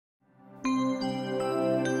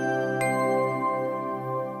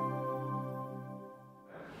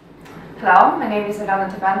Hello, my name is I'm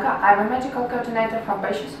a medical coordinator from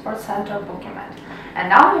Patient Support Center Bookimed. And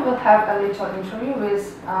now we will have a little interview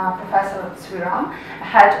with Professor Zvi Ram,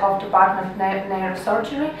 head of Department of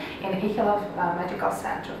Neurosurgery in Ichilov Medical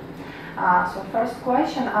Center. So first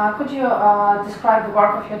question, could you describe the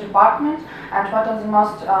work of your department and what are the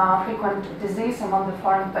most frequent diseases among the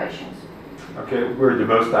foreign patients? Okay, we're the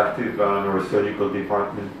most active neurosurgical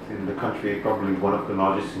department in the country, probably one of the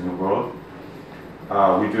largest in the world.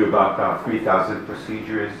 We do about 3,000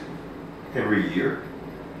 procedures every year,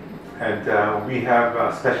 and we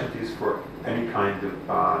have specialties for any kind of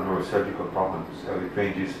neurosurgical problems. So it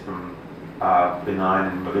ranges from benign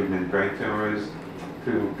and malignant brain tumors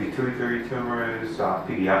to pituitary tumors,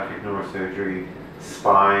 pediatric neurosurgery,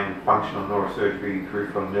 spine, functional neurosurgery,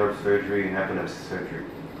 peripheral neurosurgery, and epilepsy surgery.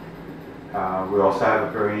 We also have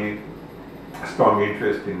a very strong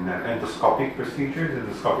interest in endoscopic procedures,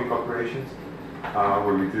 endoscopic operations,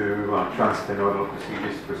 where we do transsphenoidal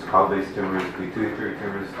procedures for skull-based tumors, pituitary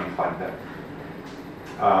tumors, things like that.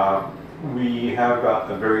 We have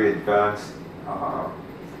a very advanced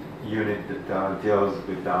unit that deals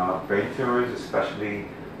with brain tumors, especially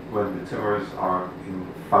when the tumors are in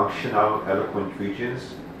functional eloquent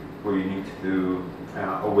regions, where you need to do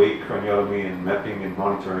awake craniotomy and mapping and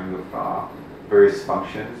monitoring of various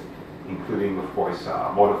functions, including, of course,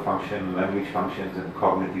 motor function, language functions, and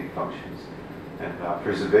cognitive functions. And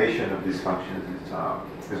preservation of these functions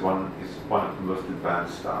is one of the most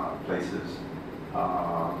advanced places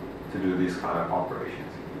to do these kind of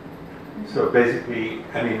operations. So basically,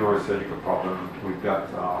 any neurosurgical problem, we've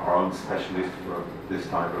got our own specialist for this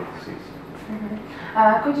type of disease.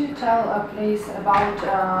 Could you tell, please, about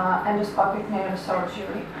endoscopic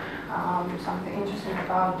neurosurgery? Something interesting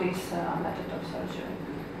about this method of surgery.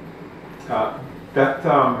 That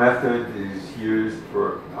method is used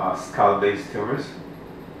for skull-based tumors,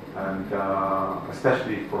 and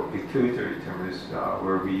especially for pituitary tumors,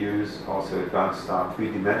 where we use also advanced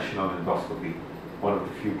three-dimensional endoscopy, one of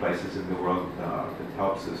the few places in the world that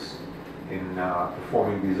helps us in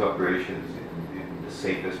performing these operations in the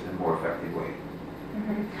safest and more effective way.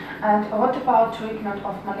 And what about treatment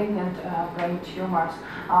of malignant brain tumors?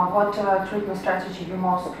 What treatment strategy you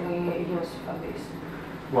mostly use for this?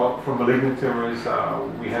 Well, for malignant tumors,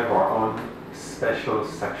 we have our own special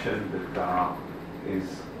section that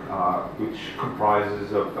which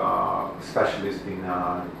comprises of specialists in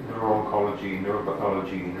neuro-oncology,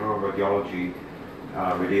 neuropathology, neuroradiology,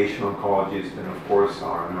 radiation oncologists, and of course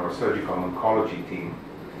our neurosurgical oncology team,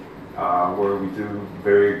 where we do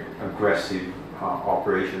very aggressive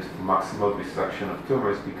operations for maximal resection of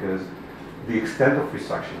tumors, because the extent of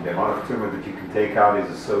resection, the amount of tumor that you can take out, is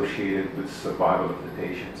associated with survival of the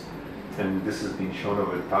patients. And this has been shown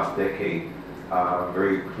over the past decade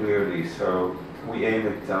very clearly. So we aim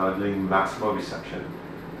at doing maximal resection,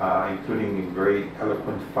 including in very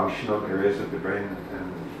eloquent functional areas of the brain.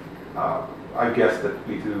 And I guess that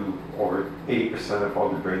we do over 80% of all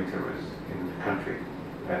the brain tumors in the country,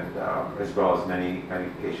 and as well as many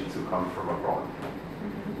patients who come from abroad.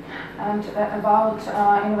 And about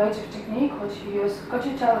innovative technique which you use, could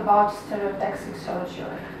you tell about stereotactic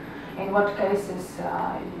surgery? In what cases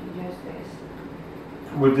you use this?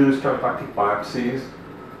 We do stereotactic biopsies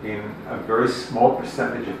in a very small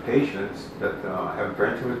percentage of patients that have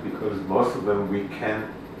brain tumors, because most of them we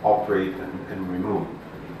can operate and remove.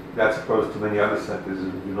 That's opposed to many other centers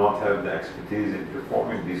who do not have the expertise in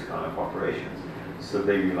performing these kind of operations. So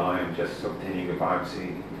they rely on just obtaining a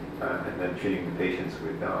biopsy and then treating the patients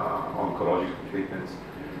with oncological treatments.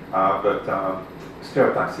 But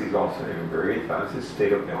stereotactic is also very advanced. It's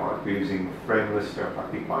state of the art. We're using frameless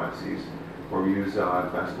stereotactic biopsies, where we use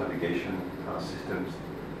advanced navigation systems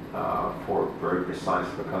for very precise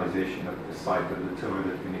localization of the site of the tumor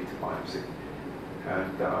that we need to biopsy.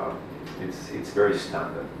 And it's very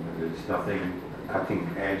standard. There's nothing cutting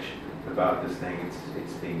edge about this thing.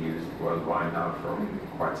 It's being used worldwide now for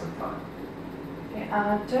quite some time.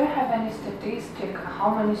 Do you have any statistic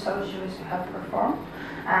how many surgeries you have performed,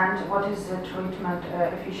 and what is the treatment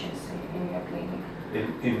efficiency in your clinic?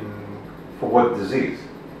 For what disease?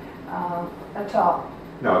 At all.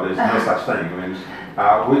 No, there's no such thing. I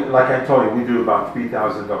mean, like I told you, we do about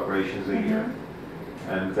 3,000 operations a year,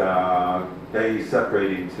 and they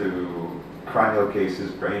separate into cranial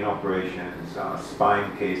cases, brain operations,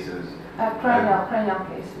 spine cases. Cranial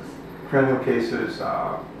cases. Cranial cases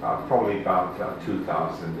probably about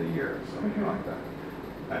 2,000 a year, something like that.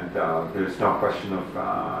 And there's no question of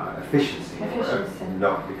efficiency.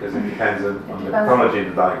 No, because it depends on the pathology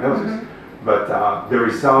and the diagnosis. But the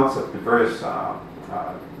results of the various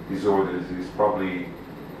disorders is probably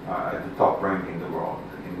at the top rank in the world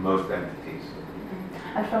in most entities.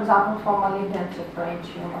 And for example, for malignant brain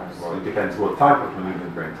tumors? Well, it depends what type of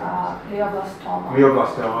malignant brain tumors. Glioblastoma.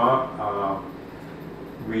 Glioblastoma,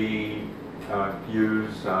 we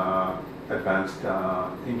use advanced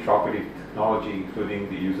intraoperative technology, including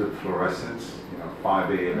the use of fluorescence,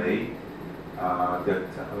 5-ALA, that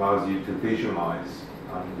allows you to visualize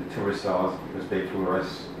the tumor cells because they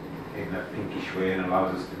fluoresce in a pinkish way and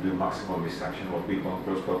allows us to do maximal resection, what we call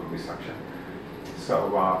endoscopic resection. So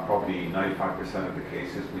probably 95% of the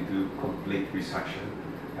cases we do complete resection,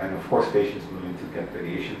 and of course patients will need to get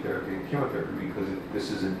radiation therapy and chemotherapy because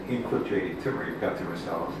this is an infiltrated tumor. You've got tumor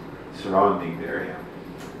cells surrounding the area.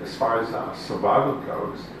 As far as survival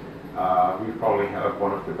goes, we probably have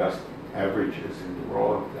one of the best averages in the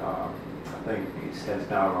world. I think it stands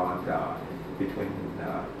now around between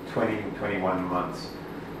 20 and 21 months,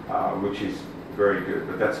 which is very good.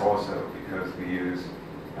 But that's also because we use,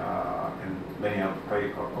 in many of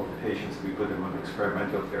the patients, we put them on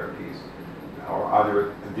experimental therapies or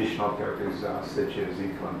other additional therapies such as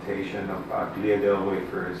implantation of gliadel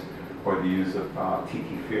wafers or the use of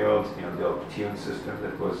TT fields, the Optune system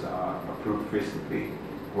that was approved recently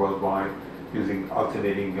worldwide, using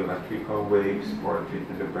alternating electrical waves for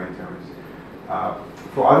treatment of brain tumors.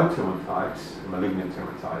 For other tumor types, malignant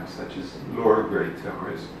tumor types, such as lower grade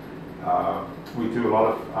tumors, we do a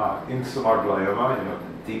lot of insular glioma,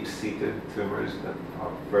 deep-seated tumors that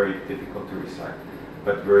are very difficult to resect,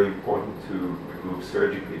 but very important to remove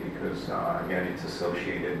surgically because, again, it's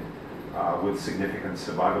associated with significant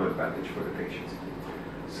survival advantage for the patients.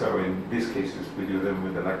 So in these cases, we do them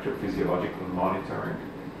with electrophysiological monitoring.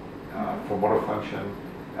 For motor function,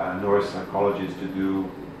 neuropsychologists to do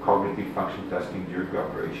cognitive function testing during the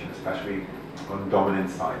operation, especially on the dominant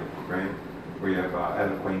side of the brain, where you have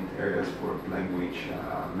eloquent areas for language,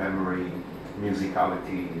 memory,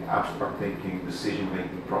 musicality, abstract thinking,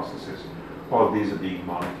 decision-making processes. All of these are being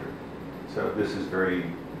monitored. So this is very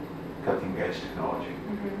cutting-edge technology.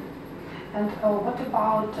 And what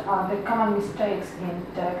about the common mistakes in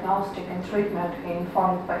diagnostic and treatment in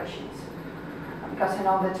foreign patients? Because I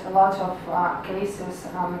know that a lot of cases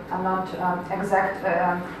are not exact,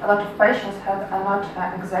 a lot of patients are not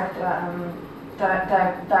exact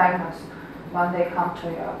diagnosed when they come to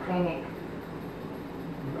your clinic.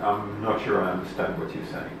 I'm not sure I understand what you're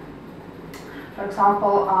saying. For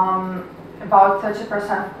example, about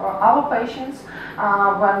 30% of our patients,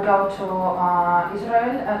 when go to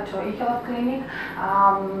Israel, to Ichilov clinic,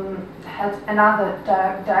 had another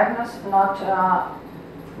diagnosis, not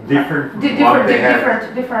different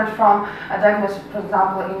from a diagnosis, for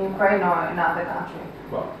example, in Ukraine or in another country.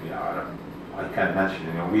 Well, yeah, I can't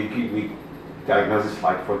mention. We diagnosis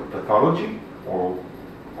like for the pathology or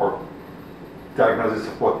diagnosis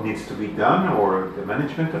of what needs to be done or the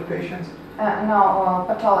management of patients. No,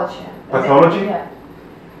 pathology. Pathology? Yeah.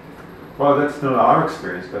 Well, that's not our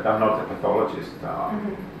experience, but I'm not a pathologist.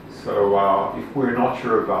 So if we're not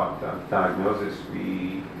sure about diagnosis,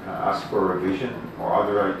 we ask for revision or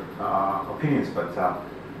other opinions, but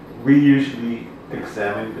we usually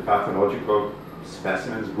examine the pathological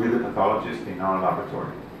specimens with the pathologist in our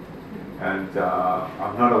laboratory. And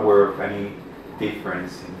I'm not aware of any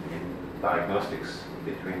difference in diagnostics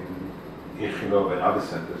between Ichilov and other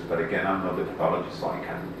centers, but again, I'm not a pathologist, so I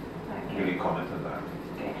can't really comment on that.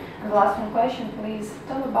 Okay. And the last one question, please.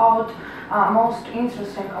 Tell about most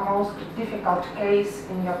interesting or most difficult case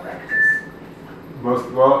in your practice.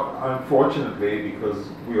 Well, unfortunately, because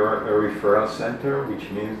we are a referral center, which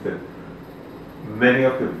means that many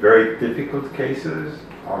of the very difficult cases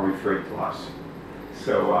are referred to us.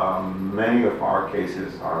 So many of our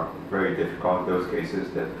cases are very difficult, those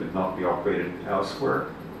cases that could not be operated elsewhere,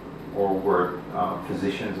 or where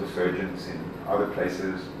physicians or surgeons in other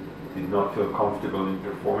places did not feel comfortable in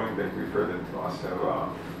performing, they refer them to us. So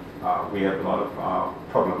we have a lot of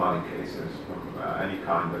problematic cases from any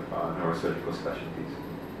kind of neurosurgical specialties.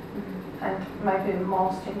 And maybe the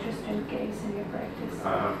most interesting case in your practice?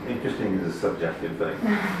 Interesting is a subjective thing.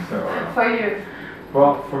 So, for you?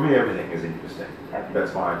 Well, for me, everything is interesting. Okay.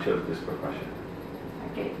 That's why I chose this profession.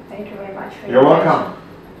 Okay, thank you very much for your attention. You're welcome.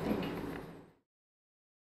 Thank you.